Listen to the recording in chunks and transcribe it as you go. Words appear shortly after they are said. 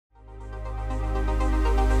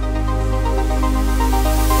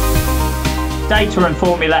Data and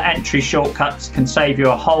formula entry shortcuts can save you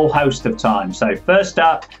a whole host of time. So first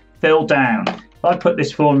up, fill down. If I put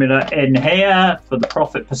this formula in here for the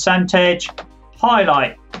profit percentage,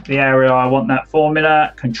 highlight the area I want that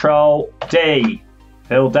formula, Control D,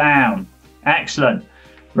 fill down. Excellent.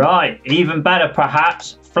 Right, even better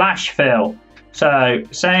perhaps, flash fill. So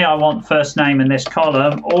say I want first name in this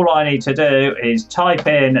column, all I need to do is type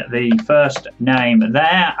in the first name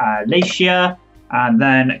there, Alicia, and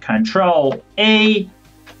then Control E,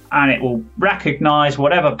 and it will recognize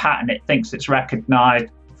whatever pattern it thinks it's recognized,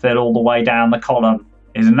 fill all the way down the column.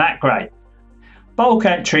 Isn't that great? Bulk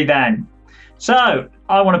entry then. So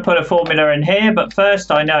I want to put a formula in here, but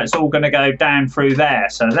first I know it's all going to go down through there.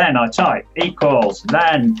 So then I type equals,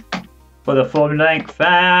 then put the formula length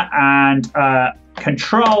there, and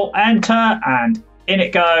Control Enter, and in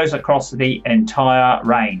it goes across the entire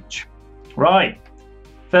range. Right,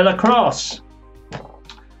 fill across.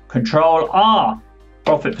 Control R,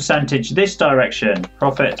 profit percentage this direction,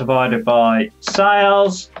 profit divided by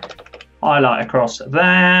sales, highlight across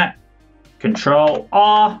there, Control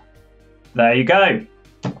R, there you go.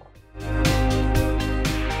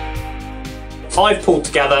 I've pulled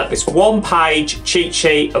together this one-page cheat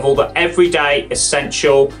sheet of all the everyday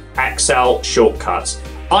essential Excel shortcuts.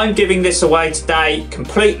 I'm giving this away today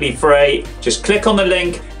completely free. Just click on the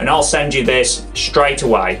link and I'll send you this straight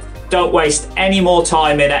away. Don't waste any more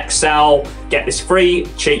time in Excel. Get this free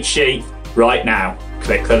cheat sheet right now.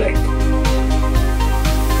 Click the link.